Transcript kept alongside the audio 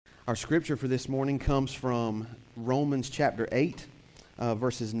Our scripture for this morning comes from Romans chapter 8,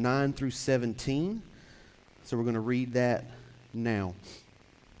 verses 9 through 17. So we're going to read that now.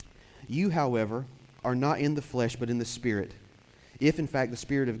 You, however, are not in the flesh, but in the Spirit, if in fact the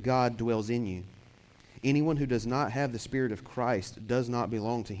Spirit of God dwells in you. Anyone who does not have the Spirit of Christ does not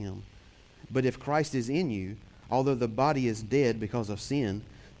belong to him. But if Christ is in you, although the body is dead because of sin,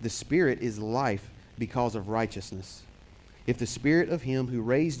 the Spirit is life because of righteousness. If the Spirit of him who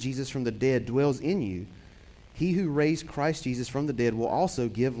raised Jesus from the dead dwells in you, he who raised Christ Jesus from the dead will also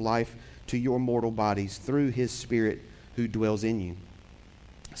give life to your mortal bodies through his Spirit who dwells in you.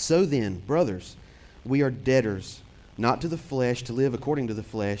 So then, brothers, we are debtors, not to the flesh, to live according to the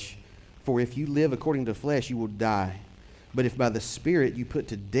flesh. For if you live according to the flesh, you will die. But if by the Spirit you put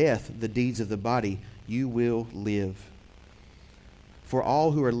to death the deeds of the body, you will live. For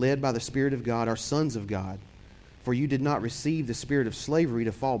all who are led by the Spirit of God are sons of God. For you did not receive the spirit of slavery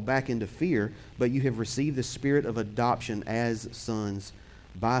to fall back into fear, but you have received the Spirit of adoption as sons,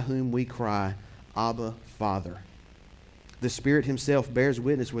 by whom we cry, Abba, Father. The Spirit himself bears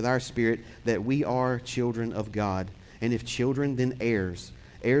witness with our spirit that we are children of God. And if children, then heirs,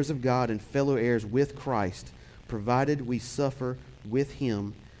 heirs of God and fellow heirs with Christ, provided we suffer with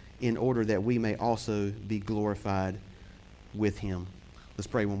him in order that we may also be glorified with him. Let's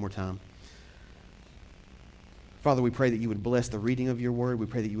pray one more time. Father, we pray that you would bless the reading of your word. We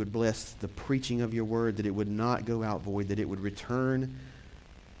pray that you would bless the preaching of your word, that it would not go out void, that it would return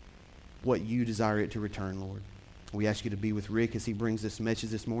what you desire it to return, Lord. We ask you to be with Rick as he brings this message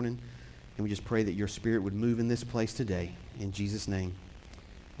this morning, and we just pray that your Spirit would move in this place today. In Jesus' name,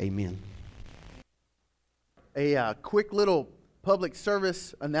 amen. A quick little public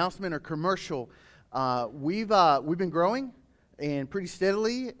service announcement or commercial. We've been growing and pretty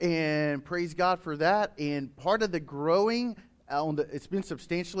steadily, and praise God for that. And part of the growing, it's been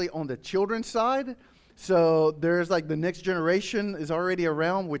substantially on the children's side. So there's like the next generation is already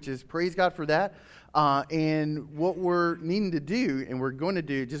around, which is praise God for that. And what we're needing to do, and we're going to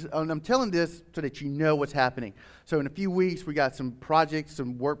do, and I'm telling this so that you know what's happening. So in a few weeks, we got some projects,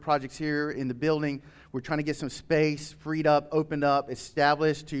 some work projects here in the building. We're trying to get some space freed up, opened up,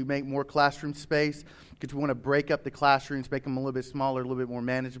 established to make more classroom space, because we want to break up the classrooms, make them a little bit smaller, a little bit more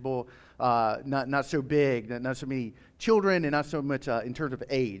manageable, not so big, not so many children, and not so much in terms of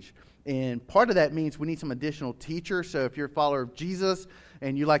age. And part of that means we need some additional teachers. So if you're a follower of Jesus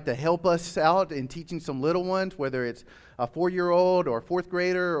and you like to help us out in teaching some little ones, whether it's a 4-year-old or a 4th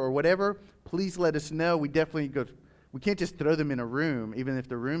grader or whatever, please let us know. We can't just throw them in a room, even if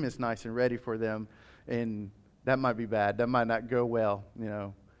the room is nice and ready for them. And that might be bad. That might not go well. You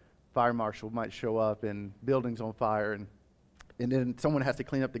know, fire marshal might show up and building's on fire, and then someone has to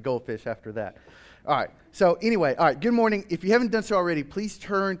clean up the goldfish after that. All right. So anyway, all right. Good morning. If you haven't done so already, please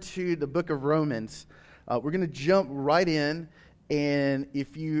turn to the book of Romans. We're going to jump right in. And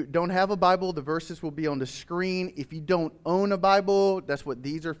if you don't have a Bible, the verses will be on the screen. If you don't own a Bible, that's what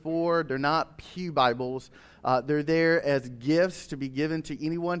these are for. They're not pew Bibles. They're there as gifts to be given to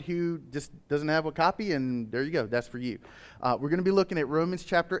anyone who just doesn't have a copy, and there you go. That's for you. We're going to be looking at Romans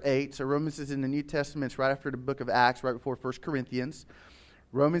chapter 8. So Romans is in the New Testament. It's right after the book of Acts, right before 1 Corinthians.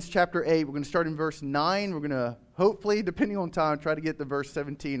 Romans chapter 8, we're going to start in verse 9. We're going to, hopefully, depending on time, try to get to verse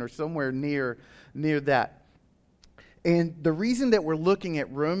 17 or somewhere near that. And the reason that we're looking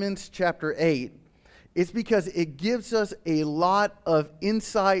at Romans chapter 8 is because it gives us a lot of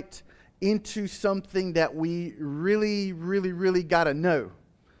insight into something that we really, really, really got to know.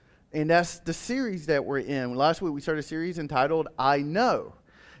 And that's the series that we're in. Last week we started a series entitled, I Know.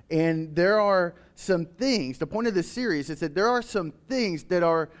 And there are some things, the point of this series is that there are some things that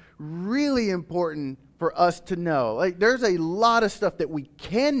are really important for us to know. Like there's a lot of stuff that we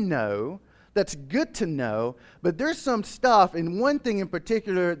can know that's good to know, but there's some stuff, and one thing in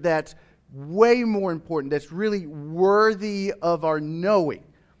particular that's way more important, that's really worthy of our knowing.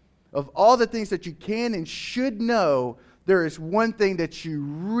 Of all the things that you can and should know, there is one thing that you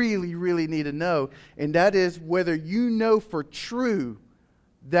really, really need to know, and that is whether you know for true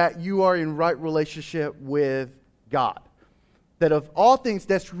that you are in right relationship with God. That of all things,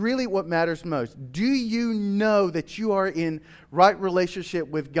 that's really what matters most. Do you know that you are in right relationship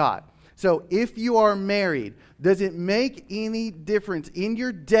with God? So if you are married, does it make any difference in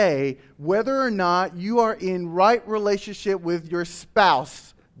your day whether or not you are in right relationship with your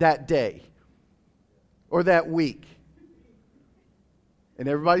spouse that day or that week? And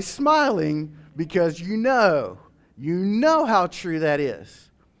everybody's smiling because you know how true that is.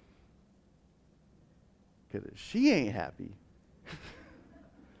 Because if she ain't happy,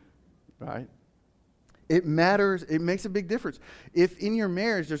 right? It matters. It makes a big difference. If in your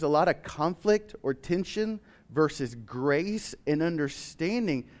marriage there's a lot of conflict or tension versus grace and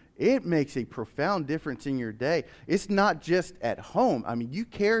understanding, it makes a profound difference in your day. It's not just at home. I mean, you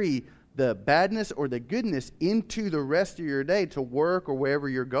carry the badness or the goodness into the rest of your day to work or wherever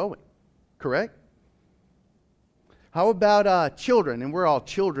you're going. Correct? How about children? And we're all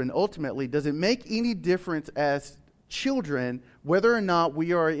children ultimately. Does it make any difference as children whether or not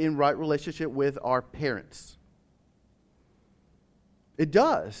we are in right relationship with our parents? It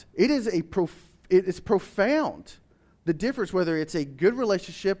does. It is profound. The difference whether it's a good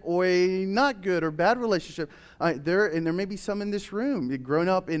relationship or a not good or bad relationship. There may be some in this room grown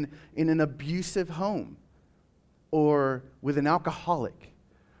up in an abusive home, or with an alcoholic,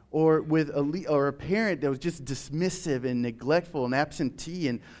 or with a parent that was just dismissive and neglectful and absentee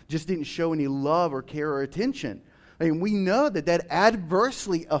and just didn't show any love or care or attention. I mean, we know that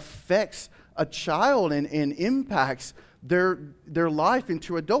adversely affects a child and impacts their life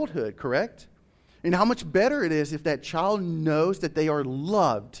into adulthood, correct? And how much better it is if that child knows that they are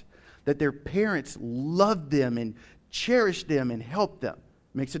loved, that their parents love them and cherish them and help them.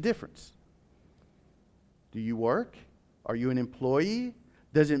 Makes a difference. Do you work? Are you an employee?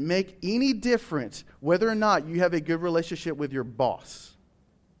 Does it make any difference whether or not you have a good relationship with your boss?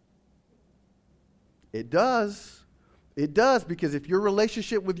 It does. It does, because if your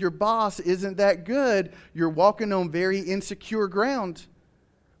relationship with your boss isn't that good, you're walking on very insecure ground.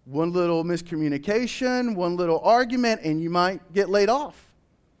 One little miscommunication, one little argument, and you might get laid off.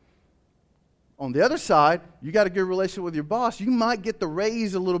 On the other side, you got a good relationship with your boss, you might get the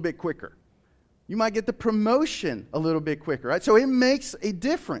raise a little bit quicker. You might get the promotion a little bit quicker, right? So it makes a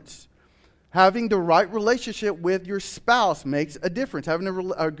difference. Having the right relationship with your spouse makes a difference.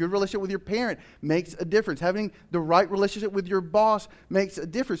 Having a good relationship with your parent makes a difference. Having the right relationship with your boss makes a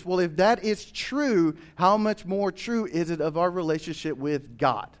difference. Well, if that is true, how much more true is it of our relationship with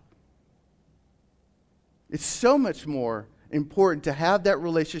God? It's so much more important to have that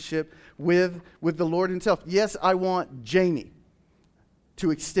relationship with the Lord himself. Yes, I want Jamie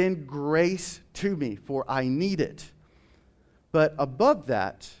to extend grace to me, for I need it. But above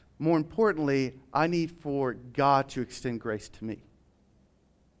that, more importantly, I need for God to extend grace to me.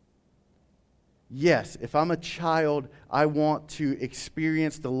 Yes, if I'm a child, I want to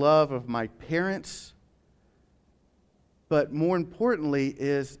experience the love of my parents. But more importantly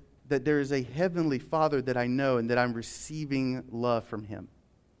is that there is a heavenly Father that I know and that I'm receiving love from him.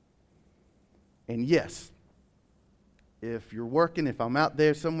 And yes, if you're working, if I'm out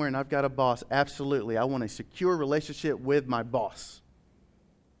there somewhere and I've got a boss, absolutely, I want a secure relationship with my boss.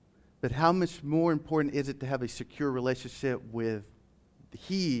 But how much more important is it to have a secure relationship with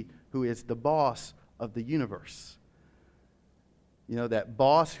he who is the boss of the universe? You know, that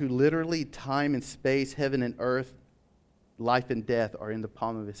boss who literally time and space, heaven and earth, life and death are in the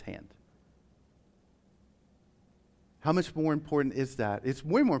palm of his hand. How much more important is that? It's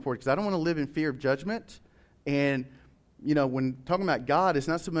way more important because I don't want to live in fear of judgment. And, you know, when talking about God, it's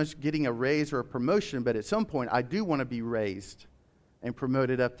not so much getting a raise or a promotion, but at some point I do want to be raised and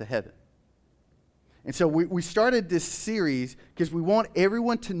promoted up to heaven. And so we started this series because we want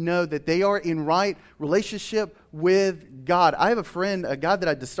everyone to know that they are in right relationship with God. I have a friend, a guy that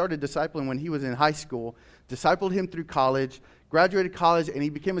I just started discipling when he was in high school, discipled him through college, graduated college, and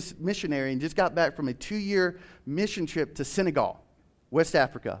he became a missionary and just got back from a 2-year mission trip to Senegal, West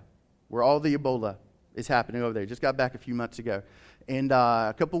Africa, where all the Ebola is happening over there. Just got back a few months ago. And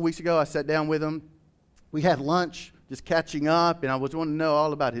a couple of weeks ago, I sat down with him. We had lunch, just catching up, and I was wanting to know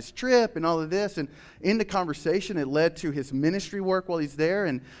all about his trip and all of this. And in the conversation, it led to his ministry work while he's there,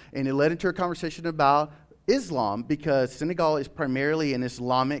 and it led into a conversation about Islam, because Senegal is primarily an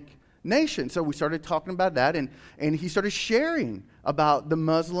Islamic nation. So we started talking about that, and he started sharing about the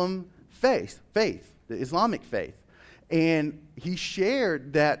Muslim faith, the Islamic faith. And he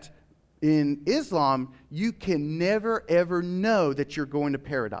shared that in Islam, you can never, ever know that you're going to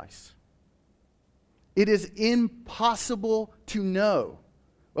paradise. It is impossible to know,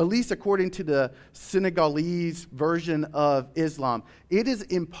 at least according to the Senegalese version of Islam. It is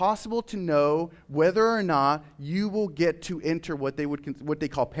impossible to know whether or not you will get to enter what they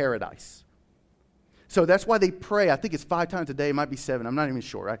call paradise. So that's why they pray. I think it's 5 times a day. It might be 7. I'm not even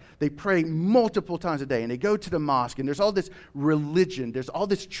sure. Right? They pray multiple times a day, and they go to the mosque, and there's all this religion. There's all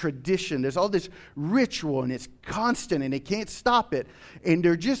this tradition. There's all this ritual, and it's constant, and they can't stop it. And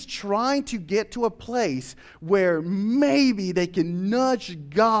they're just trying to get to a place where maybe they can nudge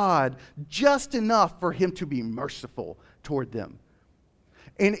God just enough for him to be merciful toward them.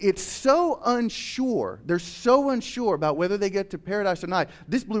 And it's so unsure. They're so unsure about whether they get to paradise or not.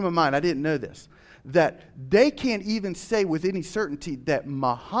 This blew my mind. I didn't know this. that they can't even say with any certainty that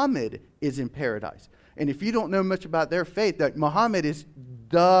Muhammad is in paradise. And if you don't know much about their faith, that Muhammad is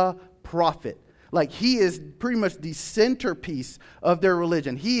the prophet. Like, he is pretty much the centerpiece of their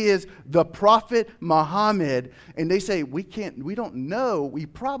religion. He is the prophet Muhammad. And they say, we don't know. He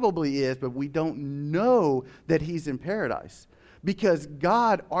probably is, but we don't know that he's in paradise. Because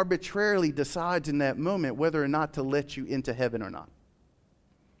God arbitrarily decides in that moment whether or not to let you into heaven or not.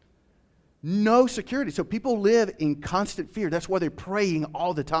 No security. So people live in constant fear. That's why they're praying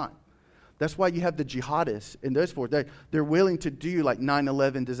all the time. That's why you have the jihadists and those forth. They're willing to do like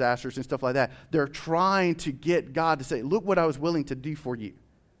 9/11 disasters and stuff like that. They're trying to get God to say, look what I was willing to do for you.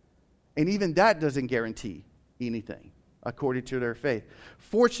 And even that doesn't guarantee anything according to their faith.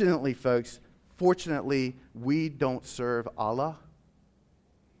 Fortunately, folks, we don't serve Allah.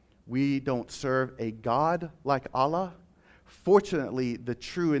 We don't serve a God like Allah. Fortunately, the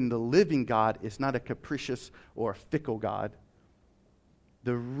true and the living God is not a capricious or a fickle God.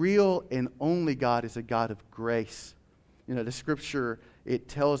 The real and only God is a God of grace. You know, the scripture, it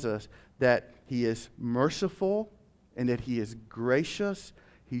tells us that he is merciful and that he is gracious.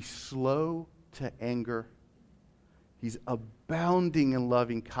 He's slow to anger. He's abounding in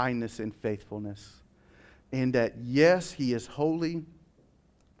loving kindness and faithfulness. And that, yes, he is holy.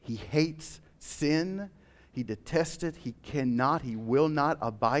 He hates sin. He detests it. He will not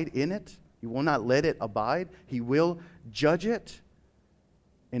abide in it. He will not let it abide. He will judge it.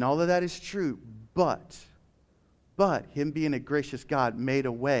 And all of that is true, but him being a gracious God made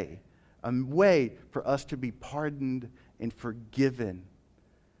a way for us to be pardoned and forgiven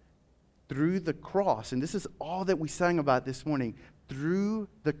through the cross. And this is all that we sang about this morning. Through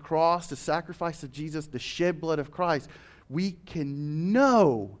the cross, the sacrifice of Jesus, the shed blood of Christ, we can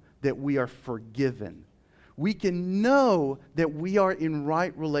know that we are forgiven. We can know that we are in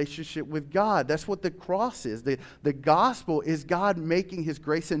right relationship with God. That's what the cross is. The gospel is God making his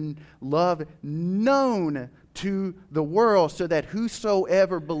grace and love known to the world so that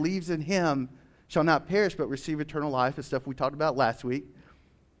whosoever believes in him shall not perish but receive eternal life, the stuff we talked about last week,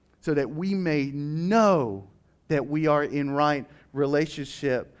 so that we may know that we are in right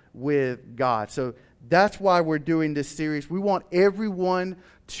relationship with God. So that's why we're doing this series. We want everyone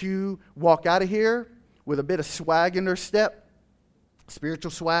to walk out of here with a bit of swag in their step, spiritual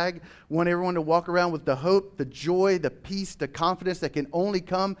swag. We want everyone to walk around with the hope, the joy, the peace, the confidence that can only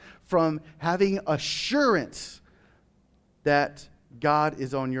come from having assurance that God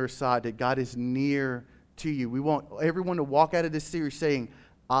is on your side, that God is near to you. We want everyone to walk out of this series saying,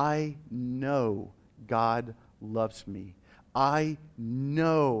 I know God loves me. I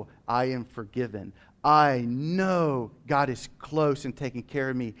know I am forgiven. I know God is close and taking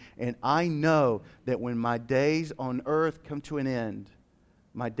care of me. And I know that when my days on earth come to an end,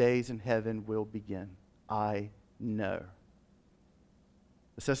 my days in heaven will begin. I know.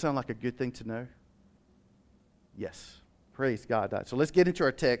 Does that sound like a good thing to know? Yes. Praise God. So let's get into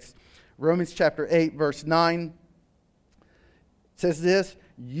our text. Romans chapter 8, verse 9 says this,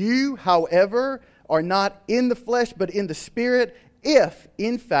 you, however, are not in the flesh, but in the Spirit, if,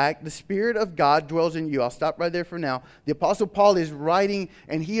 in fact, the Spirit of God dwells in you. I'll stop right there for now. The Apostle Paul is writing,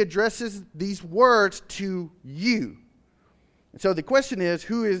 and he addresses these words to you. And so the question is,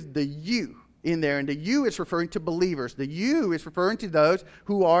 who is the you in there? And the you is referring to believers. The you is referring to those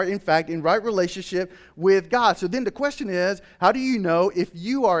who are, in fact, in right relationship with God. So then the question is, how do you know if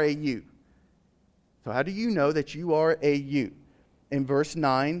you are a you? So how do you know that you are a you? And verse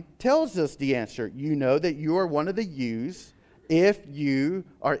 9 tells us the answer. You know that you are one of the yous if you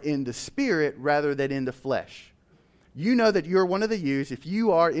are in the Spirit rather than in the flesh. You know that you're one of the yous if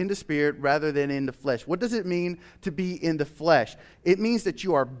you are in the Spirit rather than in the flesh. What does it mean to be in the flesh? It means that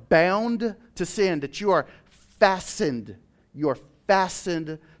you are bound to sin, that you are fastened. You are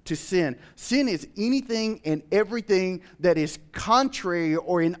fastened to sin. Sin is anything and everything that is contrary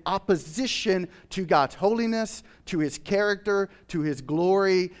or in opposition to God's holiness, to his character, to his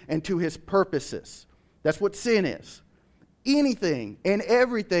glory, and to his purposes. That's what sin is. Anything and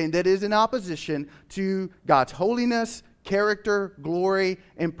everything that is in opposition to God's holiness, character, glory,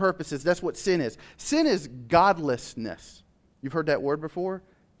 and purposes. That's what sin is. Sin is godlessness. You've heard that word before?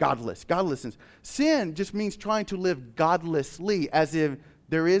 Godlessness. Sin just means trying to live godlessly, as if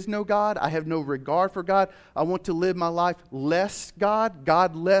there is no God. I have no regard for God. I want to live my life less God,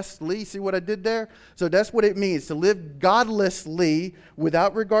 godlessly. See what I did there? So that's what it means, to live godlessly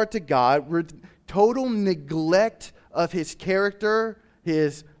without regard to God, total neglect of his character,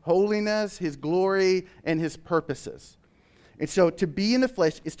 his holiness, his glory, and his purposes. And so to be in the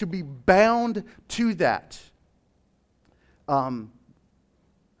flesh is to be bound to that.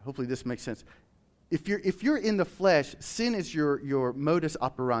 Hopefully this makes sense. if you're in the flesh, sin is your modus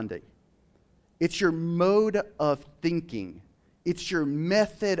operandi. It's your mode of thinking. It's your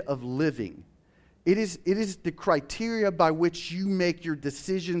method of living. It is the criteria by which you make your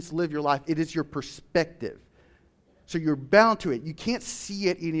decisions, live your life. It is your perspective. So you're bound to it. You can't see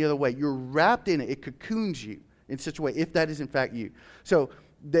it any other way. You're wrapped in it. It cocoons you in such a way, if that is in fact you. So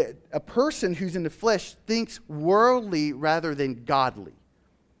a person who's in the flesh thinks worldly rather than godly.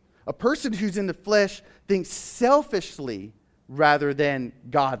 A person who's in the flesh thinks selfishly rather than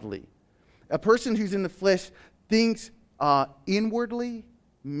godly. A person who's in the flesh thinks inwardly,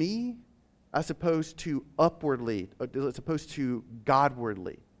 me, as opposed to upwardly, as opposed to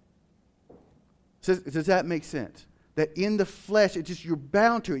Godwardly. So, does that make sense? That in the flesh, it's just you're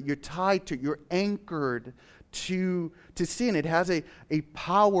bound to it, you're tied to it, you're anchored to sin. It has a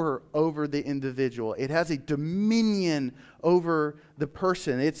power over the individual. It has a dominion over the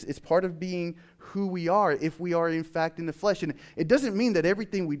person. It's part of being who we are if we are in fact in the flesh. And it doesn't mean that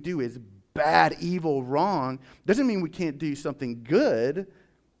everything we do is bad, evil, wrong. It doesn't mean we can't do something good.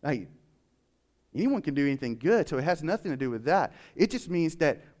 Anyone can do anything good, so it has nothing to do with that. It just means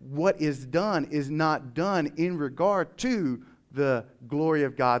that what is done is not done in regard to the glory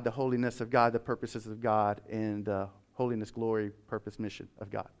of God, the holiness of God, the purposes of God, and the holiness, glory, purpose, mission of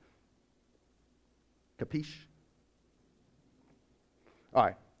God. Capiche? All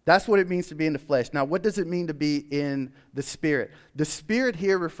right. That's what it means to be in the flesh. Now, what does it mean to be in the Spirit? The Spirit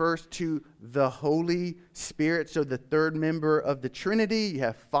here refers to the Holy Spirit. So the third member of the Trinity, you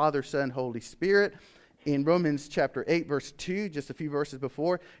have Father, Son, Holy Spirit. In Romans chapter 8, verse 2, just a few verses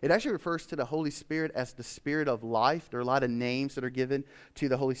before, it actually refers to the Holy Spirit as the Spirit of life. There are a lot of names that are given to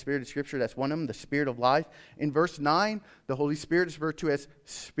the Holy Spirit in Scripture. That's one of them, the Spirit of life. In verse 9, the Holy Spirit is referred to as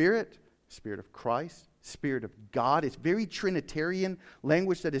Spirit, Spirit of Christ, Spirit of God. It's very Trinitarian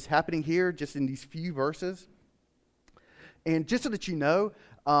language that is happening here just in these few verses. And just so that you know,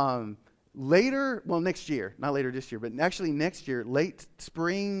 next year, not later this year, but actually next year, late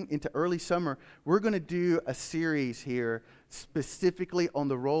spring into early summer, we're going to do a series here specifically on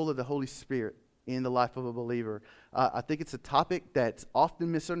the role of the Holy Spirit in the life of a believer. I think it's a topic that's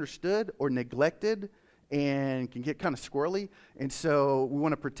often misunderstood or neglected and can get kind of squirrely. And so we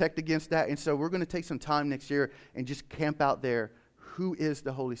want to protect against that. And so we're going to take some time next year and just camp out there. Who is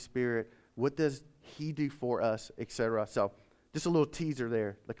the Holy Spirit? What does He do for us, etc. So just a little teaser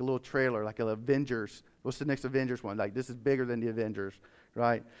there, like a little trailer, like an Avengers. What's the next Avengers one? Like, this is bigger than the Avengers,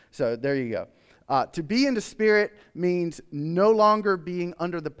 right? So there you go. To be in the Spirit means no longer being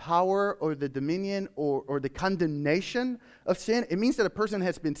under the power or the dominion or the condemnation of sin. It means that a person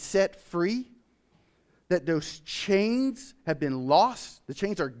has been set free, that those chains have been lost. The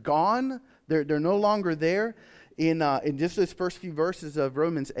chains are gone. They're no longer there. In just those first few verses of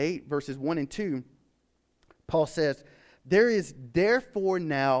Romans 8, verses 1 and 2, Paul says, "There is therefore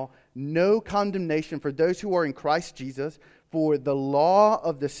now no condemnation for those who are in Christ Jesus, for the law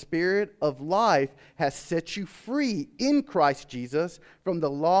of the Spirit of life has set you free in Christ Jesus from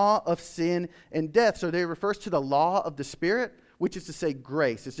the law of sin and death." So there refers to the law of the Spirit, which is to say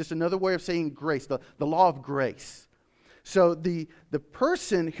grace. It's just another way of saying grace, the law of grace. So the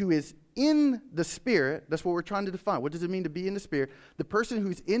person who is in the Spirit, that's what we're trying to define. What does it mean to be in the Spirit? The person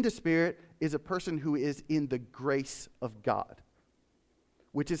who's in the Spirit is a person who is in the grace of God,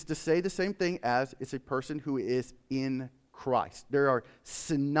 which is to say the same thing as it's a person who is in Christ. There are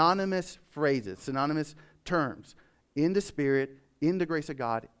synonymous phrases, synonymous terms. In the Spirit, in the grace of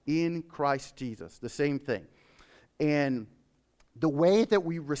God, in Christ Jesus. The same thing. And the way that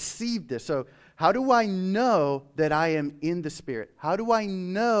we receive this, so how do I know that I am in the Spirit? How do I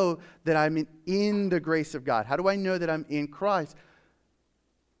know that I'm in the grace of God? How do I know that I'm in Christ?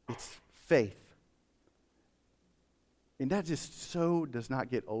 It's faith. And that just so does not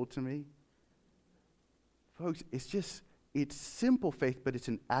get old to me. Folks, it's simple faith, but it's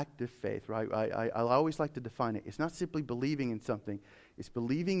an active faith, right? I always like to define it. It's not simply believing in something. It's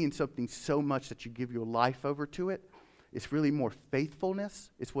believing in something so much that you give your life over to it. It's really more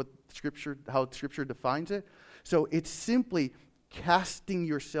faithfulness. It's how Scripture defines it. So it's simply casting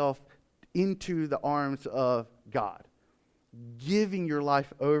yourself into the arms of God, giving your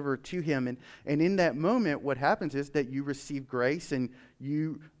life over to Him. And in that moment, what happens is that you receive grace, and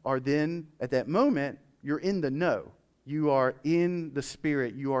you are then, at that moment, you're in the know. You are in the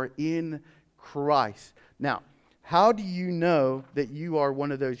Spirit. You are in Christ. Now, how do you know that you are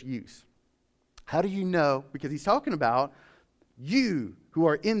one of those yous? How do you know? Because he's talking about you who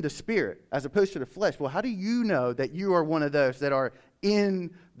are in the Spirit as opposed to the flesh. Well, how do you know that you are one of those that are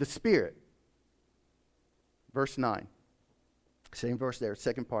in the Spirit? Verse 9. Same verse there,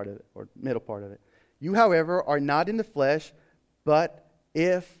 second part of it, or middle part of it. You, however, are not in the flesh, but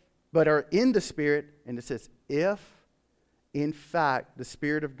are in the Spirit. And it says, if, in fact, the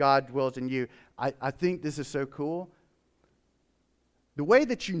Spirit of God dwells in you. I think this is so cool. The way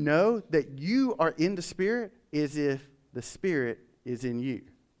that you know that you are in the Spirit is if the Spirit is in you.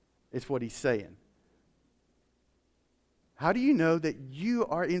 It's what he's saying. How do you know that you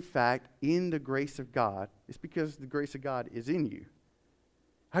are, in fact, in the grace of God? It's because the grace of God is in you.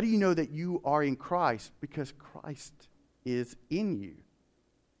 How do you know that you are in Christ? Because Christ is in you.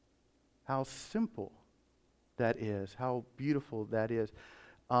 How simple that is. How beautiful that is.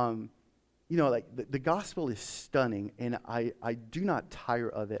 Like the gospel is stunning, and I do not tire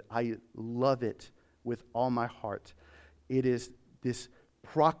of it. I love it with all my heart. It is this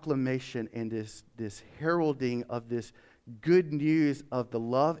proclamation and this heralding of this good news of the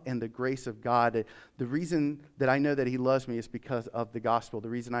love and the grace of God. The reason that I know that he loves me is because of the gospel. The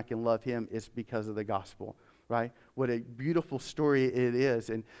reason I can love him is because of the gospel, right? What a beautiful story it is.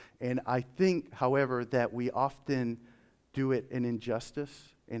 And I think, however, that we often do it an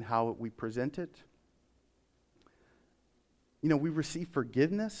injustice in how we present it. We receive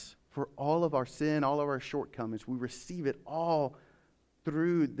forgiveness for all of our sin, all of our shortcomings. We receive it all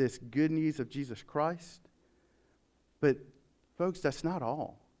through this good news of Jesus Christ. But, folks, that's not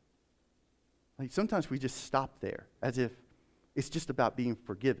all. Like, sometimes we just stop there as if it's just about being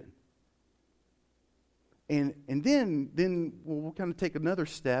forgiven. And then we'll kind of take another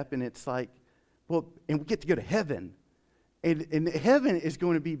step, and it's like, and we get to go to heaven. And heaven is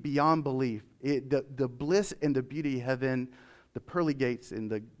going to be beyond belief. The bliss and the beauty of heaven, the pearly gates and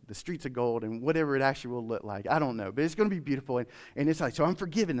the streets of gold and whatever it actually will look like. I don't know, but it's going to be beautiful. And it's like, so I'm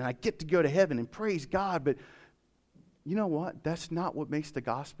forgiven and I get to go to heaven and praise God. But you know what? That's not what makes the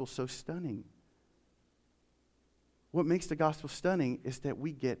gospel so stunning. What makes the gospel stunning is that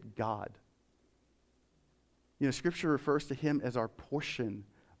we get God. Scripture refers to him as our portion,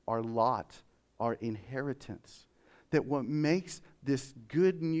 our lot, our inheritance. That what makes this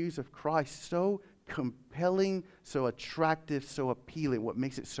good news of Christ so compelling, so attractive, so appealing, what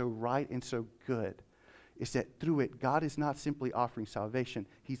makes it so right and so good, is that through it, God is not simply offering salvation.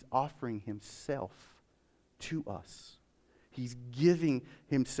 He's offering himself to us. He's giving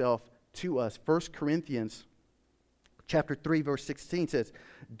himself to us. 1 Corinthians chapter 3, verse 16 says,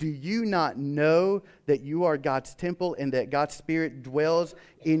 do you not know that you are God's temple and that God's Spirit dwells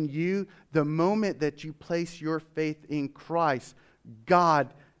in you? The moment that you place your faith in Christ,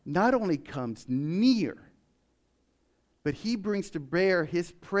 God not only comes near, but he brings to bear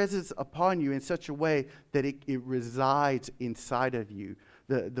his presence upon you in such a way that it resides inside of you.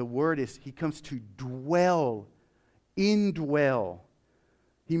 The word is, he comes to dwell, indwell.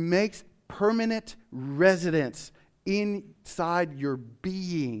 He makes permanent residence inside your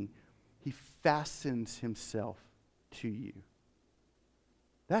being. He fastens himself to you.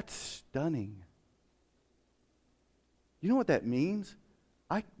 That's stunning. You know what that means?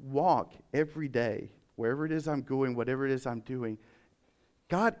 I walk every day, wherever it is I'm going, whatever it is I'm doing.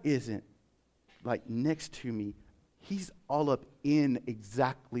 God isn't like next to me. He's all up in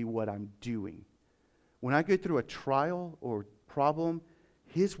exactly what I'm doing. When I go through a trial or problem,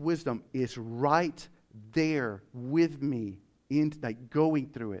 his wisdom is right there with me, going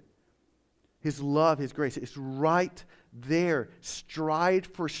through it. His love, his grace is right there, stride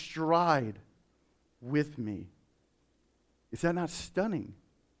for stride with me. Is that not stunning?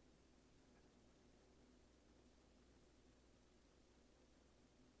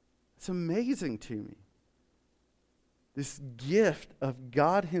 It's amazing to me. This gift of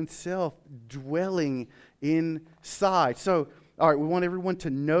God himself dwelling inside. So, all right, we want everyone to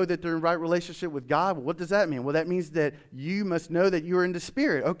know that they're in right relationship with God. Well, what does that mean? Well, that means that you must know that you are in the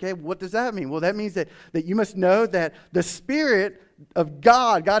Spirit. Okay, what does that mean? Well, that means that you must know that the Spirit of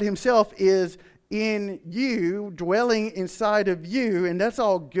God, God himself, is in you, dwelling inside of you, and that's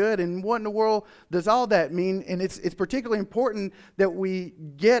all good. And what in the world does all that mean? And it's particularly important that we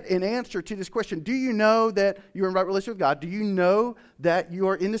get an answer to this question. Do you know that you're in right relationship with God? Do you know that you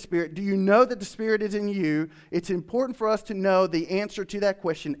are in the Spirit? Do you know that the Spirit is in you? It's important for us to know the answer to that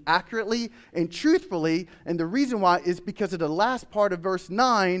question accurately and truthfully, and the reason why is because of the last part of verse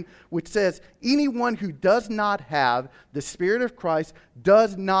 9, which says, anyone who does not have the Spirit of Christ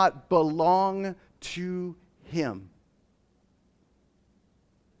does not belong to him.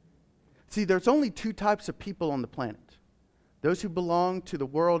 See, there's only two types of people on the planet. Those who belong to the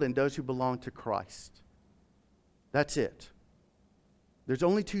world and those who belong to Christ. That's it. There's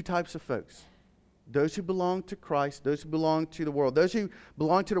only two types of folks. Those who belong to Christ, those who belong to the world. Those who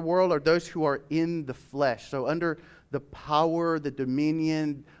belong to the world are those who are in the flesh. So under the power, the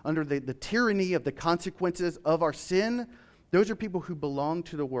dominion, under the tyranny of the consequences of our sin, those are people who belong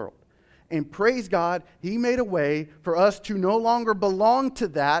to the world. And praise God, He made a way for us to no longer belong to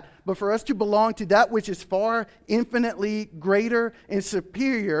that, but for us to belong to that which is far infinitely greater and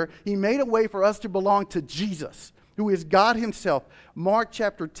superior. He made a way for us to belong to Jesus, who is God Himself. Mark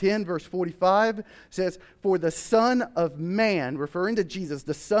chapter 10, verse 45 says, "For the Son of Man," referring to Jesus,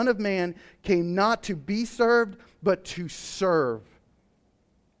 "the Son of Man came not to be served, but to serve."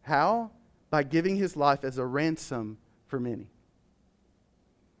 How? By giving His life as a ransom for many.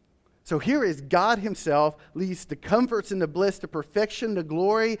 So here is God Himself, leads the comforts and the bliss, the perfection, the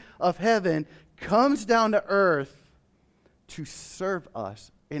glory of heaven, comes down to earth to serve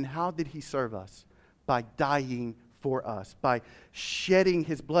us. And how did He serve us? By dying for us, by shedding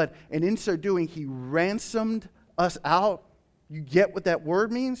His blood. And in so doing, He ransomed us out. You get what that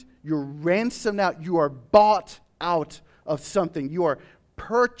word means? You're ransomed out. You are bought out of something. You are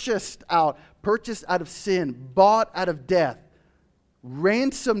purchased out of sin, bought out of death.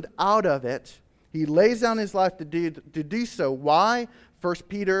 Ransomed out of it. He lays down His life to do so. Why? 1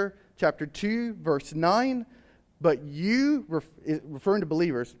 Peter chapter 2, verse 9. "But you," referring to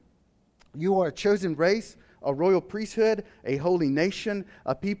believers, "you are a chosen race, a royal priesthood, a holy nation,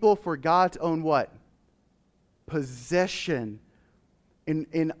 a people for God's own" what? Possession. And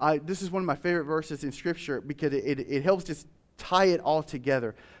this is one of my favorite verses in Scripture because it helps just tie it all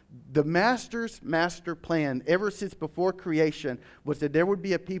together. The Master's master plan, ever since before creation, was that there would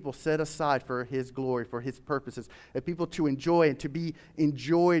be a people set aside for His glory, for His purposes, a people to enjoy and to be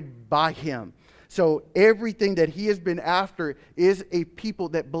enjoyed by Him. So everything that He has been after is a people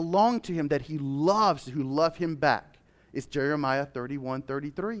that belong to Him, that He loves, who love Him back. It's Jeremiah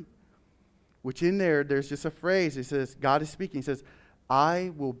 31:33, which in there's just a phrase. It says, God is speaking. He says,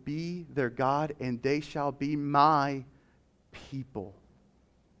 "I will be their God, and they shall be my people."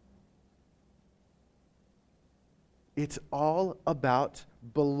 It's all about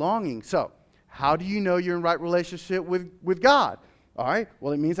belonging. So, how do you know you're in right relationship with God? All right,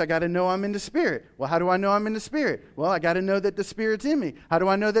 well, it means I got to know I'm in the Spirit. Well, how do I know I'm in the Spirit? Well, I got to know that the Spirit's in me. How do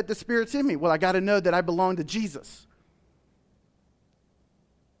I know that the Spirit's in me? Well, I got to know that I belong to Jesus.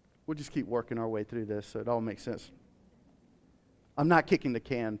 We'll just keep working our way through this so it all makes sense. I'm not kicking the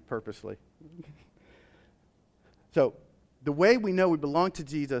can purposely. So, the way we know we belong to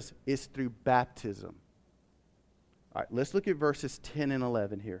Jesus is through baptism. All right, let's look at verses 10 and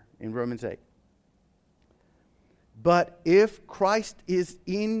 11 here in Romans 8. "But if Christ is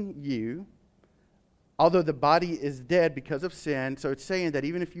in you, although the body is dead because of sin," so it's saying that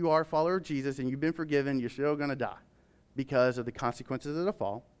even if you are a follower of Jesus and you've been forgiven, you're still going to die because of the consequences of the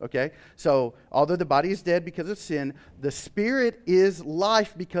fall. Okay? So, although the body is dead because of sin, the Spirit is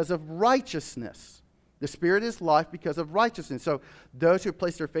life because of righteousness. The Spirit is life because of righteousness. So those who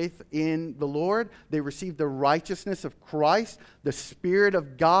place their faith in the Lord, they receive the righteousness of Christ. The Spirit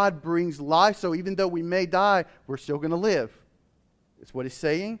of God brings life. So even though we may die, we're still going to live. That's what He's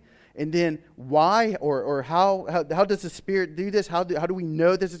saying. And then why or how does the Spirit do this? How do we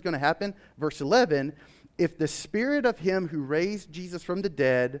know this is going to happen? Verse 11, "If the Spirit of Him who raised Jesus from the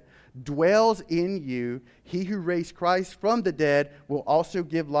dead dwells in you, He who raised Christ from the dead will also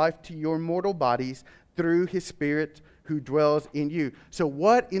give life to your mortal bodies through His Spirit who dwells in you." So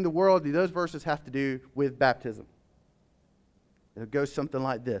what in the world do those verses have to do with baptism? It goes something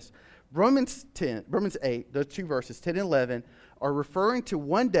like this. Romans 8, those two verses, 10 and 11, are referring to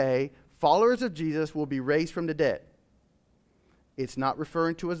one day followers of Jesus will be raised from the dead. It's not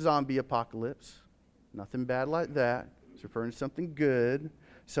referring to a zombie apocalypse. Nothing bad like that. It's referring to something good.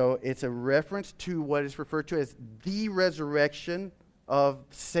 So it's a reference to what is referred to as the resurrection of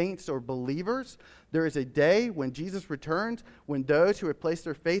saints or believers. There is a day when Jesus returns when those who have placed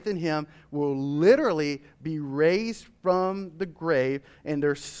their faith in Him will literally be raised from the grave, and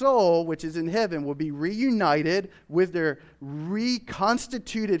their soul, which is in heaven, will be reunited with their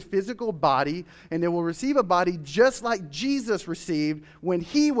reconstituted physical body, and they will receive a body just like Jesus received when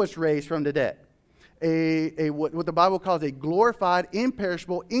He was raised from the dead. What the Bible calls a glorified,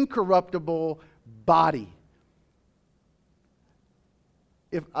 imperishable, incorruptible body.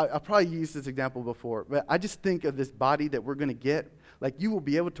 I probably used this example before, but I just think of this body that we're going to get. Like, you will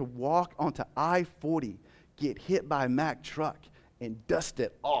be able to walk onto I-40, get hit by a Mack truck, and dust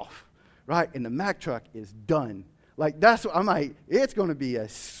it off, right? And the Mack truck is done. Like, that's what I'm like, it's going to be a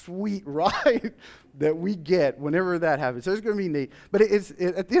sweet ride that we get whenever that happens. So it's going to be neat. But at the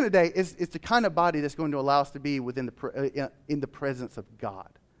end of the day, it's the kind of body that's going to allow us to be within in the presence of God.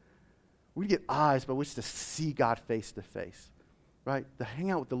 We get eyes by which to see God face to face. right? To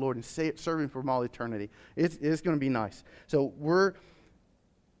hang out with the Lord and serve Him from all eternity. It's going to be nice. So we're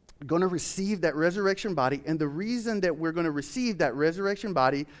going to receive that resurrection body, and the reason that we're going to receive that resurrection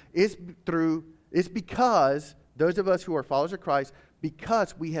body is because those of us who are followers of Christ,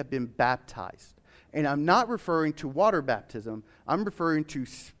 because we have been baptized. And I'm not referring to water baptism. I'm referring to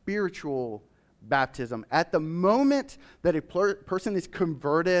spiritual baptism. At the moment that a person is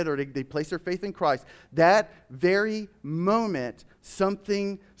converted or they place their faith in Christ, that very moment,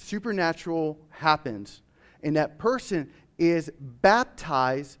 something supernatural happens. And that person is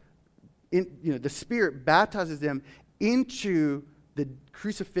baptized, the Spirit baptizes them into the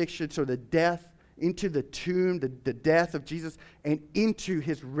crucifixion, so the death, into the tomb, the death of Jesus, and into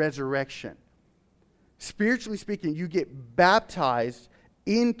His resurrection. Spiritually speaking, you get baptized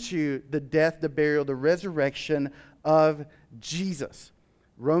into the death, the burial, the resurrection of Jesus.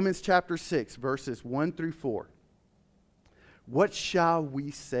 Romans chapter 6, verses 1 through 4. What shall we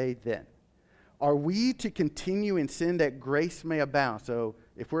say then? Are we to continue in sin that grace may abound? So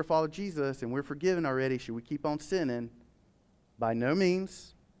if we're following Jesus and we're forgiven already, should we keep on sinning? By no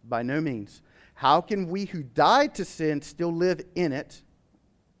means. By no means. How can we who died to sin still live in it?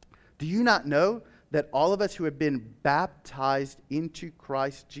 Do you not know that all of us who have been baptized into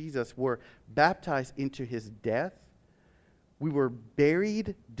Christ Jesus were baptized into His death? We were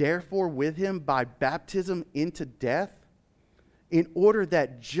buried, therefore, with Him by baptism into death, in order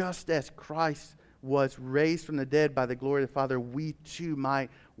that just as Christ was raised from the dead by the glory of the Father, we too might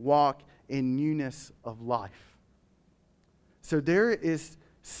walk in newness of life. So there is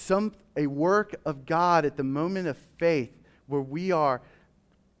a work of God at the moment of faith where we are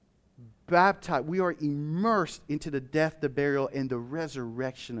baptized, we are immersed into the death, the burial, and the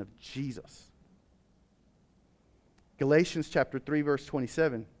resurrection of Jesus. Galatians chapter 3, verse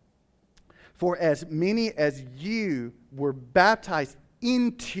 27. For as many as you were baptized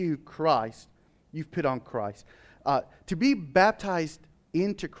into Christ, you've put on Christ. To be baptized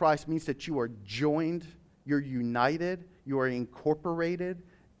into Christ means that you are joined, you're united, you are incorporated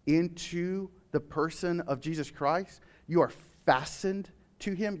into the person of Jesus Christ. You are fastened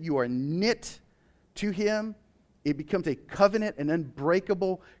to Him. You are knit to Him. It becomes a covenant, an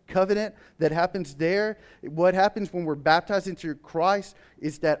unbreakable covenant that happens there. What happens when we're baptized into Christ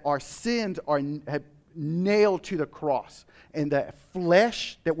is that our sins are nailed to the cross. And that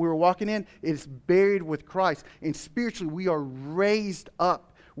flesh that we were walking in is buried with Christ. And spiritually, we are raised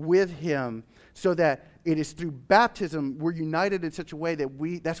up with Him so that it is through baptism we're united in such a way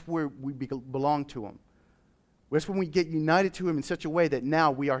that that's where we belong to Him. That's when we get united to Him in such a way that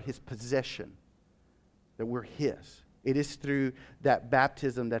now we are His possession, that we're His. It is through that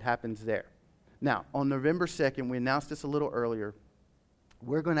baptism that happens there. Now, on November 2nd, we announced this a little earlier,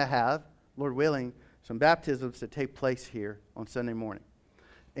 we're going to have, Lord willing, some baptisms that take place here on Sunday morning.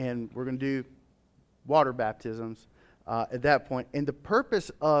 And we're going to do water baptisms at that point. And the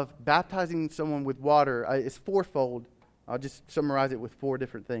purpose of baptizing someone with water is fourfold. I'll just summarize it with four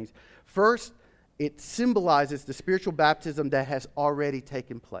different things. First, it symbolizes the spiritual baptism that has already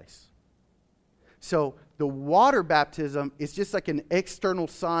taken place. So the water baptism is just like an external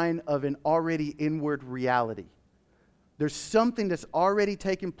sign of an already inward reality. There's something that's already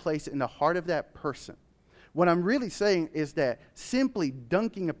taken place in the heart of that person. What I'm really saying is that simply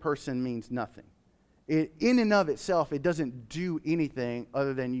dunking a person means nothing. In and of itself, it doesn't do anything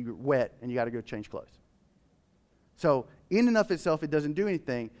other than you're wet and you got to go change clothes. So in and of itself, it doesn't do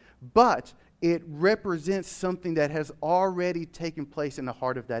anything, but it represents something that has already taken place in the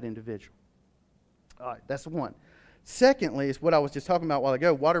heart of that individual. All right, that's one. Secondly, is what I was just talking about a while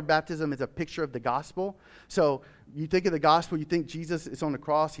ago. Water baptism is a picture of the gospel. So you think of the gospel, you think Jesus is on the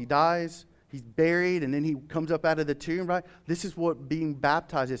cross, He dies, He's buried, and then He comes up out of the tomb, right? This is what being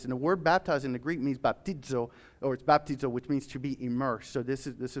baptized is. And the word baptized in the Greek means baptizo, or it's baptizo, which means to be immersed. So this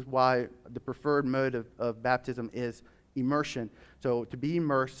is why the preferred mode of baptism is immersion. So to be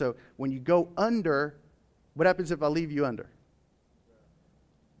immersed. So when you go under, what happens if I leave you under?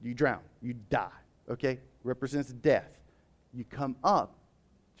 You drown. You die. Okay? Represents death. You come up,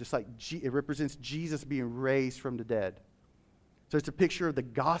 just like it represents Jesus being raised from the dead. So it's a picture of the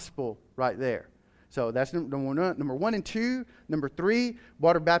gospel right there. So that's number one and two. Number three,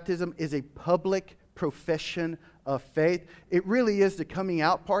 water baptism is a public profession of faith. It really is the coming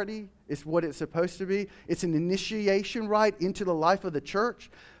out party. It's what it's supposed to be. It's an initiation rite into the life of the church.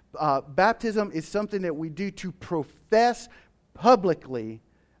 Baptism is something that we do to profess publicly,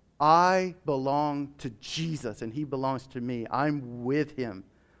 I belong to Jesus and He belongs to me. I'm with Him.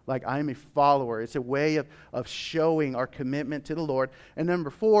 Like I'm a follower. It's a way of showing our commitment to the Lord. And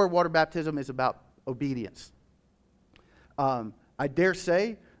number four, water baptism is about obedience. I I dare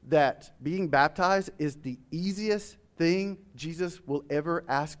say that being baptized is the easiest thing Jesus will ever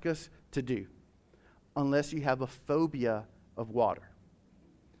ask us to do, unless you have a phobia of water.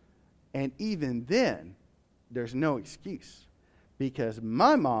 And even then, there's no excuse, because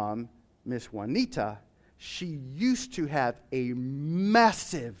my mom, Miss Juanita, she used to have a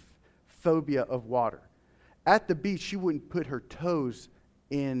massive phobia of water. At the beach, she wouldn't put her toes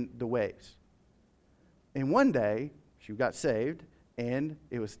in the waves. And one day, she got saved, and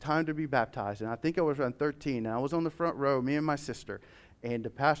it was time to be baptized. And I think I was around 13, and I was on the front row, me and my sister, and the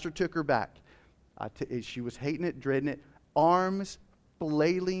pastor took her back. She was hating it, dreading it, arms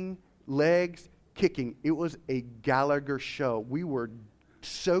flailing, legs kicking. It was a Gallagher show. We were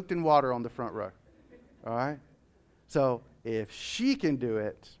soaked in water on the front row. All right? So if she can do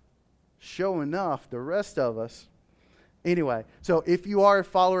it, show enough, the rest of us. Anyway, so if you are a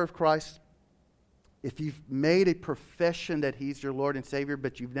follower of Christ, if you've made a profession that He's your Lord and Savior,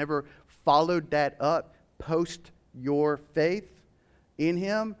 but you've never followed that up post your faith in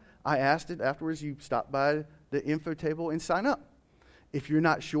Him, I asked it afterwards, you stop by the info table and sign up. If you're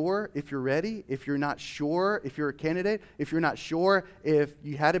not sure if you're ready, if you're not sure if you're a candidate, if you're not sure if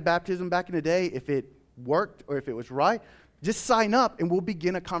you had a baptism back in the day, if it worked or if it was right, just sign up and we'll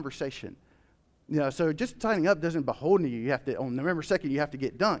begin a conversation. So just signing up doesn't beholden you. You have to, on November 2nd, you have to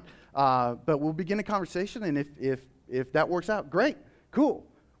get done. But we'll begin a conversation, and if that works out, great, cool.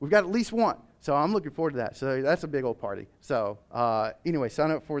 We've got at least one. So I'm looking forward to that. So that's a big old party. So anyway,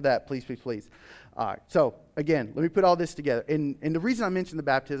 sign up for that, please, please, please. So again, let me put all this together. And the reason I mentioned the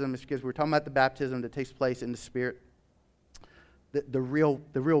baptism is because we're talking about the baptism that takes place in the Spirit, the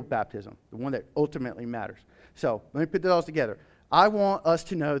real baptism, the one that ultimately matters. So let me put that all together. I want us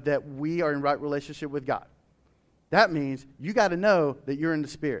to know that we are in right relationship with God. That means you got to know that you're in the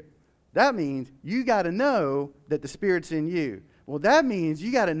Spirit. That means you got to know that the Spirit's in you. Well, that means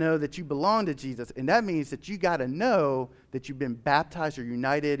you got to know that you belong to Jesus. And that means that you got to know that you've been baptized or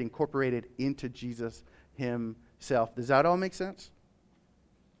united, incorporated into Jesus Himself. Does that all make sense?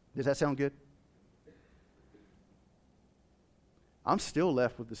 Does that sound good? I'm still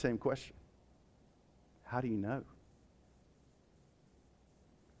left with the same question. How do you know?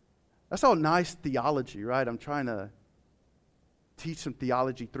 That's all nice theology, right? I'm trying to teach some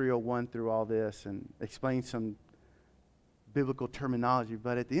theology 301 through all this and explain some biblical terminology.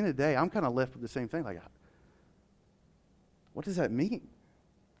 But at the end of the day, I'm kind of left with the same thing. Like, what does that mean?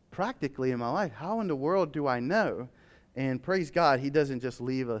 Practically in my life, how in the world do I know? And praise God, He doesn't just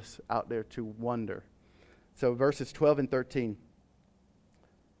leave us out there to wonder. So verses 12 and 13.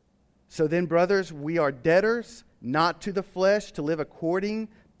 So then, brothers, we are debtors, not to the flesh, to live according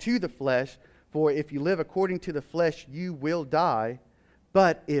to the flesh. For if you live according to the flesh, you will die.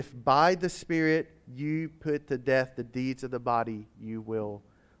 But if by the Spirit you put to death the deeds of the body, you will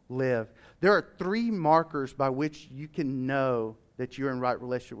live. There are three markers by which you can know that you're in right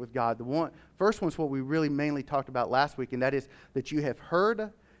relationship with God. First one's what we really mainly talked about last week, and that is that you have heard,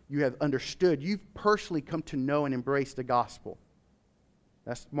 you have understood, you've personally come to know and embrace the gospel.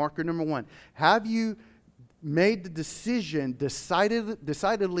 That's marker number one. Have you made the decision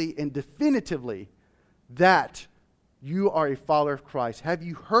decidedly and definitively that you are a follower of Christ? Have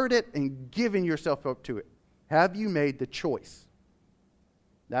you heard it and given yourself up to it? Have you made the choice?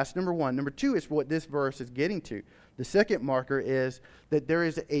 That's number one. Number two is what this verse is getting to. The second marker is that there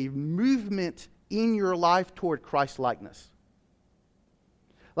is a movement in your life toward Christ-likeness.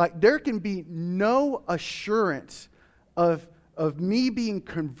 Like, there can be no assurance of me being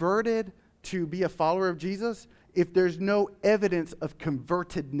converted to be a follower of Jesus if there's no evidence of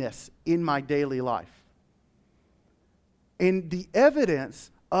convertedness in my daily life. And the evidence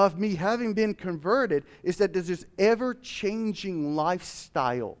of me having been converted is that there's this ever-changing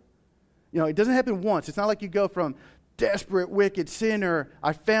lifestyle. It doesn't happen once. It's not like you go from desperate, wicked sinner,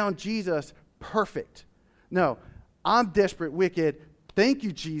 I found Jesus, perfect. No, I'm desperate, wicked, thank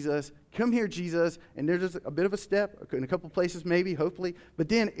you, Jesus, come here, Jesus, and there's just a bit of a step in a couple places maybe, hopefully, but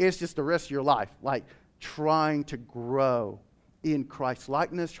then it's just the rest of your life, like trying to grow in Christ's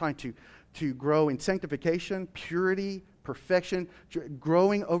likeness, trying to grow in sanctification, purity, perfection,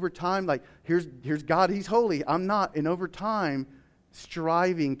 growing over time. Like, here's God, He's holy, I'm not, and over time,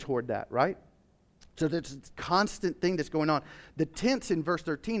 striving toward that, right? So there's this constant thing that's going on. The tense in verse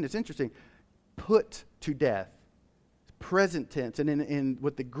 13 is interesting. Put to death. Present tense. And in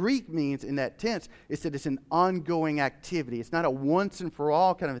what the Greek means in that tense is that it's an ongoing activity. It's not a once and for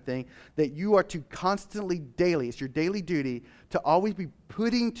all kind of a thing, that you are to constantly, daily, it's your daily duty to always be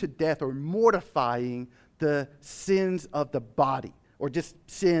putting to death or mortifying the sins of the body or just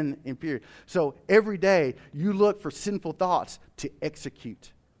sin in period. So every day you look for sinful thoughts to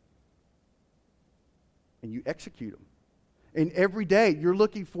execute. And you execute them. And every day you're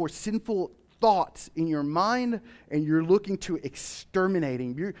looking for sinful thoughts in your mind, and you're looking to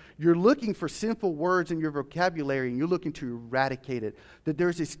exterminating. You're looking for sinful words in your vocabulary, and you're looking to eradicate it. That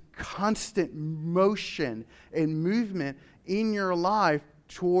there's this constant motion and movement in your life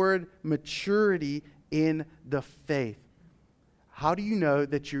toward maturity in the faith. How do you know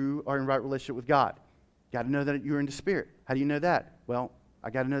that you are in right relationship with God? You got to know that you're in the Spirit. How do you know that? Well, I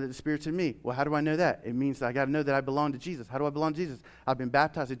got to know that the Spirit's in me. Well, how do I know that? It means that I got to know that I belong to Jesus. How do I belong to Jesus? I've been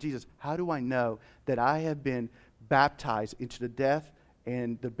baptized in Jesus. How do I know that I have been baptized into the death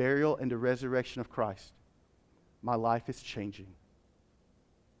and the burial and the resurrection of Christ? My life is changing.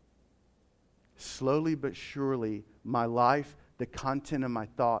 Slowly but surely, my life, the content of my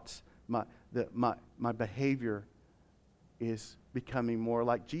thoughts, my behavior is becoming more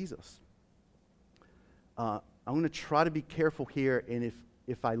like Jesus. I'm going to try to be careful here, and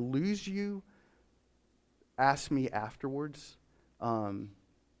if I lose you, ask me afterwards. And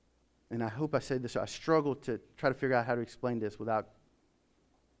I hope I said this. I struggle to try to figure out how to explain this without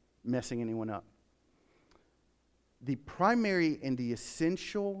messing anyone up. The primary and the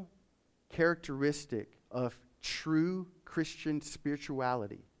essential characteristic of true Christian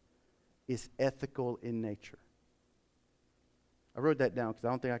spirituality is ethical in nature. I wrote that down because I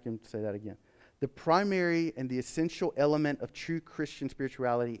don't think I can say that again. The primary and the essential element of true Christian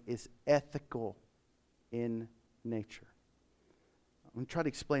spirituality is ethical in nature. I'm going to try to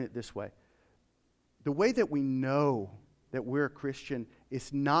explain it this way. The way that we know that we're a Christian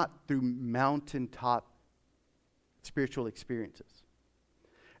is not through mountaintop spiritual experiences.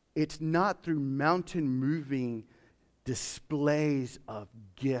 It's not through mountain-moving displays of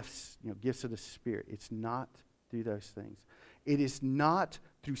gifts, gifts of the Spirit. It's not through those things. It is not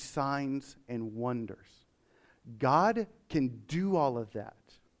through signs and wonders. God can do all of that.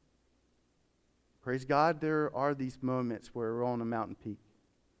 Praise God, there are these moments where we're on a mountain peak.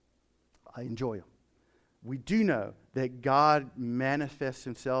 I enjoy them. We do know that God manifests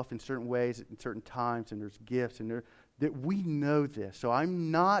himself in certain ways at certain times, and there's gifts, and that we know this. So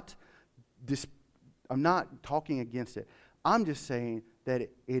I'm not talking against it. I'm just saying that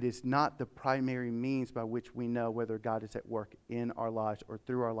it is not the primary means by which we know whether God is at work in our lives or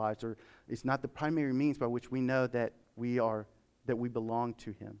through our lives, or it's not the primary means by which we know that we belong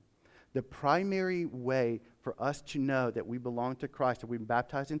to him. The primary way for us to know that we belong to Christ, that we've been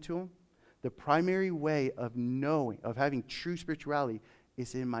baptized into him, the primary way of knowing, of having true spirituality,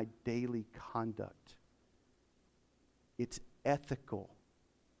 is in my daily conduct. It's ethical.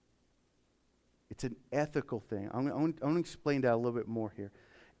 It's an ethical thing. I'm going to explain that a little bit more here.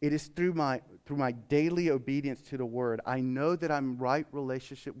 It is through my daily obedience to the Word. I know that I'm in right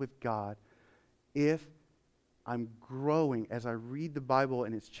relationship with God if I'm growing as I read the Bible,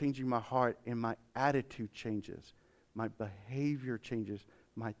 and it's changing my heart, and my attitude changes. My behavior changes.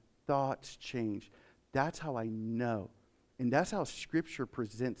 My thoughts change. That's how I know. And that's how Scripture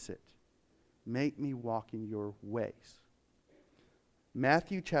presents it. Make me walk in your ways.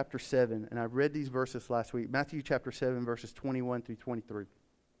 Matthew chapter 7, and I read these verses last week. Matthew chapter 7, verses 21 through 23.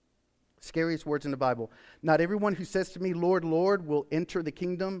 Scariest words in the Bible. Not everyone who says to me, Lord, Lord, will enter the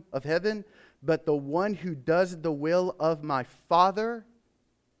kingdom of heaven, but the one who does the will of my Father.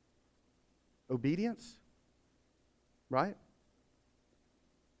 Obedience. Right?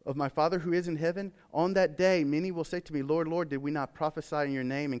 Of my Father who is in heaven. On that day, many will say to me, Lord, Lord, did we not prophesy in your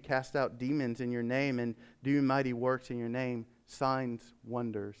name and cast out demons in your name and do mighty works in your name? Signs,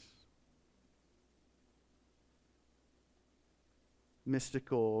 wonders,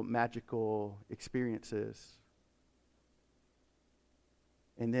 mystical, magical experiences.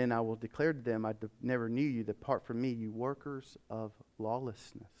 And then I will declare to them, I never knew you. Depart from me, you workers of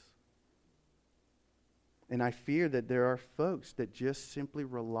lawlessness. And I fear that there are folks that just simply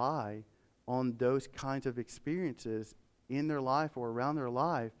rely on those kinds of experiences in their life or around their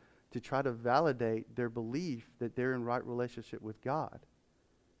life to try to validate their belief that they're in right relationship with God.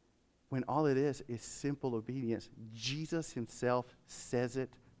 When all it is simple obedience. Jesus himself says it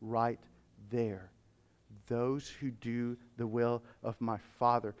right there. Those who do the will of my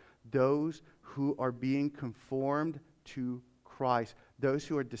Father. Those who are being conformed to Christ. Those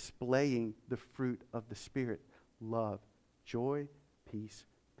who are displaying the fruit of the Spirit. Love, joy, peace,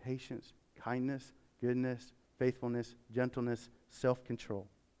 patience, kindness, goodness, faithfulness, gentleness, self-control.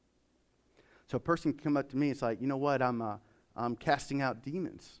 So a person can come up to me, it's like, you know what, I'm casting out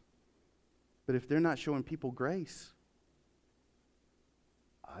demons. But if they're not showing people grace,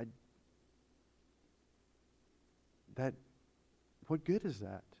 what good is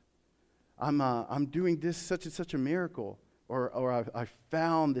that? I'm doing this such and such a miracle, or I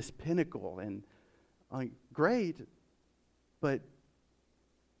found this pinnacle, and great, but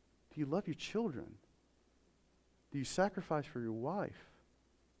do you love your children? Do you sacrifice for your wife?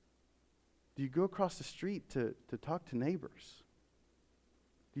 Do you go across the street to talk to neighbors?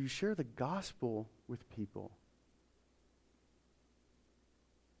 Do you share the gospel with people?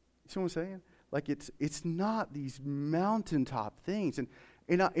 You see what I'm saying? Like it's not these mountaintop things, and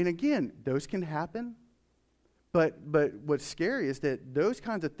again, those can happen. But what's scary is that those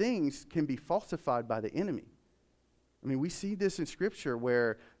kinds of things can be falsified by the enemy. I mean, we see this in Scripture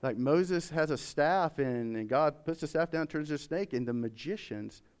where, like, Moses has a staff, and God puts the staff down, turns into a snake, and the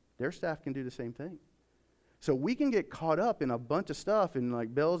magicians, their staff can do the same thing. So we can get caught up in a bunch of stuff, and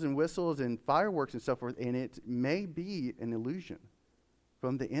like bells and whistles and fireworks and so forth, and it may be an illusion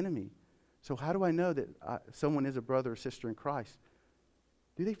from the enemy. So how do I know that someone is a brother or sister in Christ?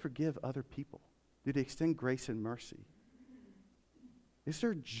 Do they forgive other people? Do they extend grace and mercy? Is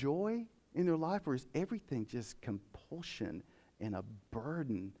there joy in their life, or is everything just compulsion and a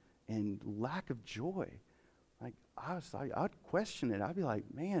burden and lack of joy? Like I'd question it. I'd be like,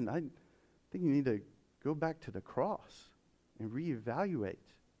 man, I think you need to go back to the cross and reevaluate.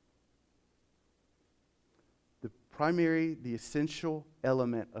 The essential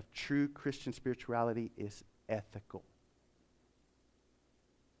element of true Christian spirituality is ethical.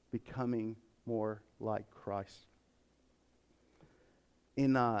 Becoming more like Christ.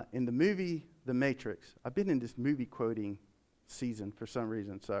 In the movie The Matrix, I've been in this movie quoting season for some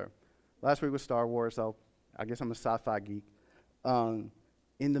reason. So last week was Star Wars, so I guess I'm a sci-fi geek. In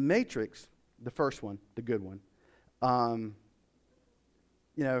The Matrix, the first one, the good one,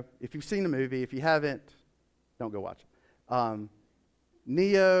 if you've seen the movie, if you haven't, don't go watch it.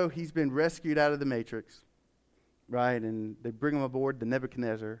 Neo, he's been rescued out of the Matrix, right? And they bring him aboard the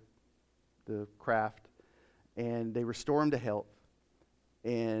Nebuchadnezzar, the craft, and they restore him to health.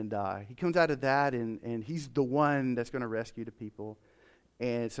 And he comes out of that, and he's the one that's going to rescue the people.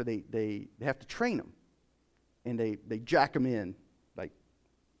 And so they have to train him. And they jack him in, like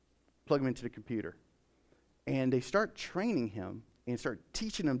plug him into the computer. And they start training him and start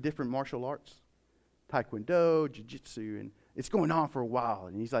teaching him different martial arts. Taekwondo, jiu-jitsu, and it's going on for a while.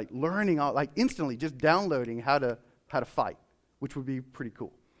 And he's like learning, instantly just downloading how to fight, which would be pretty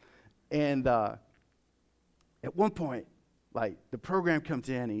cool. And at one point, like, the program comes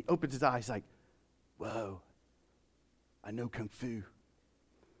in, and he opens his eyes like, whoa, I know Kung Fu.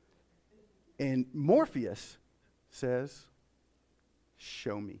 And Morpheus says,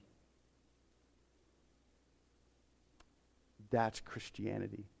 show me. That's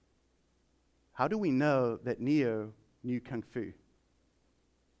Christianity. How do we know that Neo knew Kung Fu?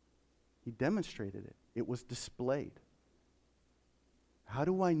 He demonstrated it. It was displayed. How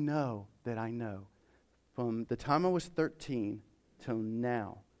do I know that I know? From the time I was 13 till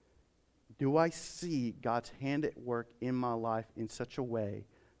now, do I see God's hand at work in my life in such a way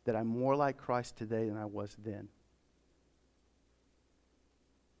that I'm more like Christ today than I was then?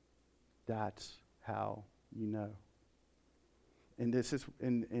 That's how you know. And this is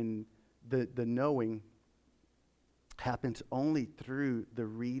the knowing happens only through the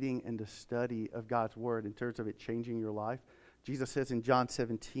reading and the study of God's word in terms of it changing your life. Jesus says in John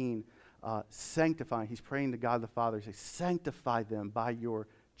 17, sanctifying, he's praying to God the Father, he says, sanctify them by your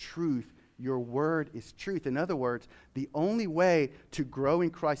truth. Your word is truth. In other words, the only way to grow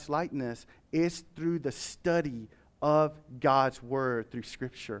in Christ's likeness is through the study of God's word through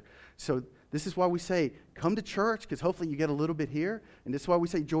Scripture. So this is why we say, come to church, because hopefully you get a little bit here. And this is why we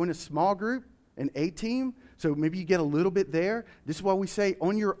say, join a small group, an A-team, so maybe you get a little bit there. This is why we say,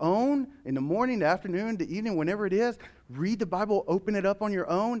 on your own, in the morning, the afternoon, the evening, whenever it is, read the Bible, open it up on your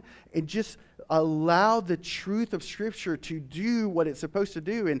own, and just allow the truth of Scripture to do what it's supposed to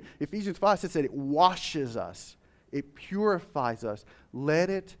do. In Ephesians 5 says that it washes us. It purifies us. Let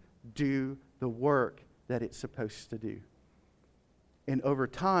it do the work that it's supposed to do. And over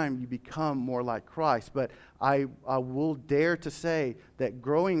time, you become more like Christ. But I will dare to say that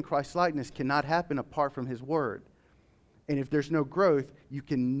growing in Christ's likeness cannot happen apart from His Word. And if there's no growth, you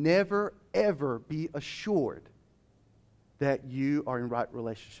can never, ever be assured that you are in right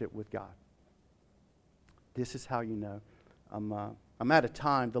relationship with God. This is how you know. I'm out of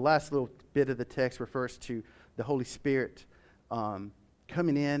time. The last little bit of the text refers to the Holy Spirit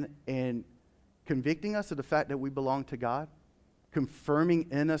coming in and convicting us of the fact that we belong to God, confirming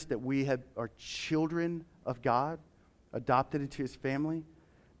in us that we are children of God, adopted into His family.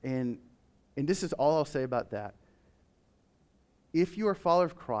 And this is all I'll say about that. If you are a follower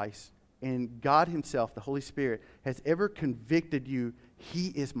of Christ, and God himself, the Holy Spirit, has ever convicted you, he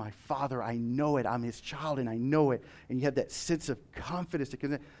is my Father, I know it, I'm his child, and I know it, and you have that sense of confidence.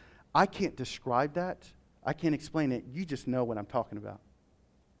 I can't describe that. I can't explain it. You just know what I'm talking about.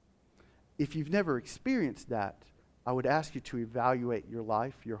 If you've never experienced that, I would ask you to evaluate your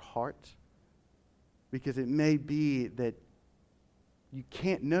life, your heart, because it may be that you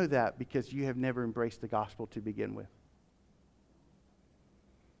can't know that because you have never embraced the gospel to begin with.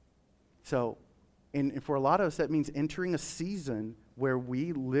 So, and for a lot of us, that means entering a season where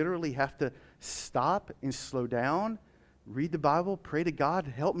we literally have to stop and slow down, read the Bible, pray to God,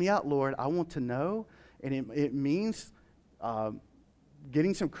 help me out, Lord, I want to know. And it means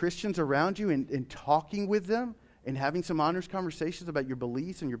getting some Christians around you and talking with them and having some honest conversations about your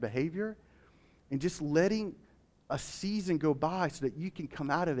beliefs and your behavior, and just letting a season go by so that you can come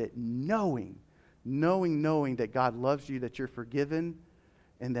out of it knowing that God loves you, that you're forgiven,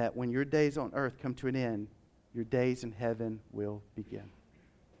 and that when your days on earth come to an end, your days in heaven will begin.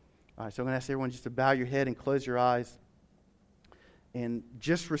 All right, so I'm going to ask everyone just to bow your head and close your eyes and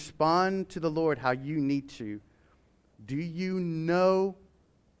just respond to the Lord how you need to. Do you know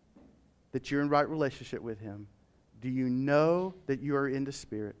that you're in right relationship with him? Do you know that you are in the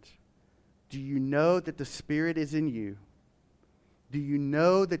Spirit? Do you know that the Spirit is in you? Do you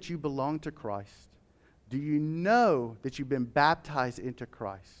know that you belong to Christ? Do you know that you've been baptized into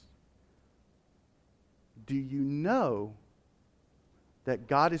Christ? Do you know that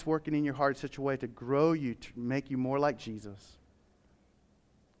God is working in your heart in such a way to grow you, to make you more like Jesus?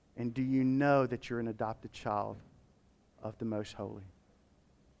 And do you know that you're an adopted child of the Most Holy?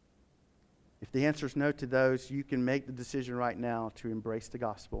 If the answer is no to those, you can make the decision right now to embrace the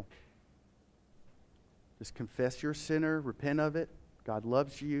gospel. Just confess you're a sinner, repent of it. God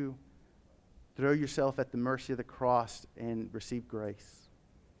loves you. Throw yourself at the mercy of the cross and receive grace.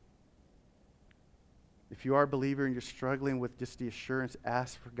 If you are a believer and you're struggling with just the assurance,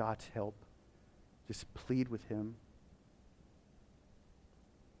 ask for God's help. Just plead with him.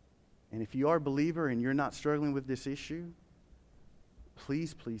 And if you are a believer and you're not struggling with this issue,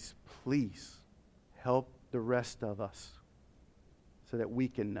 please, please, please help the rest of us so that we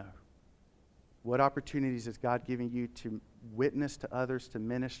can know. What opportunities is God giving you to witness to others, to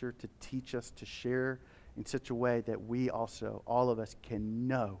minister, to teach us, to share in such a way that we also, all of us, can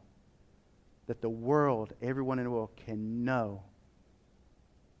know, that the world, everyone in the world, can know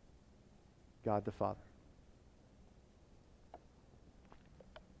God the Father.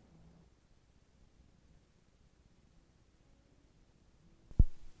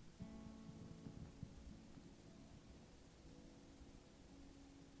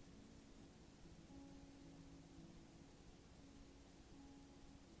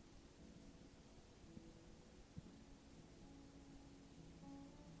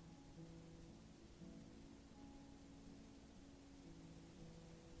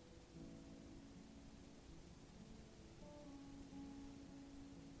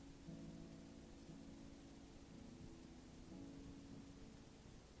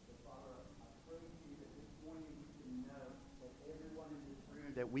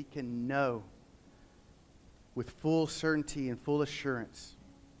 That we can know with full certainty and full assurance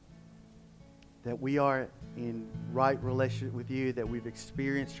that we are in right relationship with you, that we've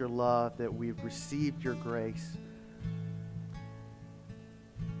experienced your love, that we've received your grace.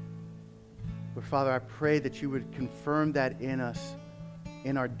 But Father, I pray that you would confirm that in us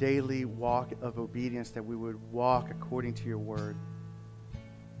in our daily walk of obedience, that we would walk according to your word.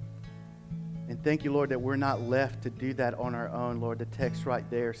 And thank you, Lord, that we're not left to do that on our own, Lord. The text right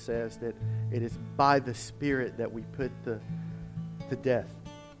there says that it is by the Spirit that we put to death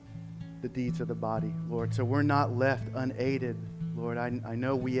the deeds of the body, Lord. So we're not left unaided, Lord. I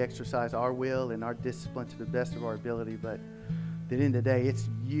know we exercise our will and our discipline to the best of our ability, but at the end of the day, it's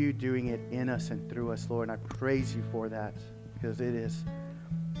you doing it in us and through us, Lord. And I praise you for that, because it is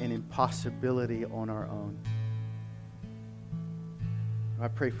an impossibility on our own. I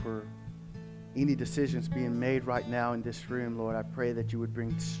pray for any decisions being made right now in this room, Lord. I pray that you would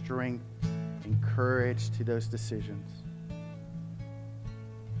bring strength and courage to those decisions.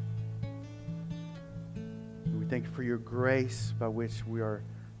 And we thank you for your grace by which we are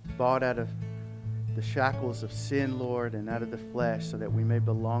bought out of the shackles of sin, Lord, and out of the flesh, so that we may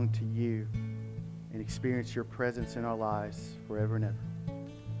belong to you and experience your presence in our lives forever and ever.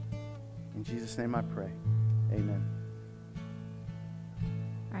 In Jesus' name I pray. Amen.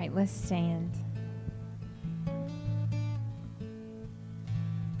 All right, let's stand.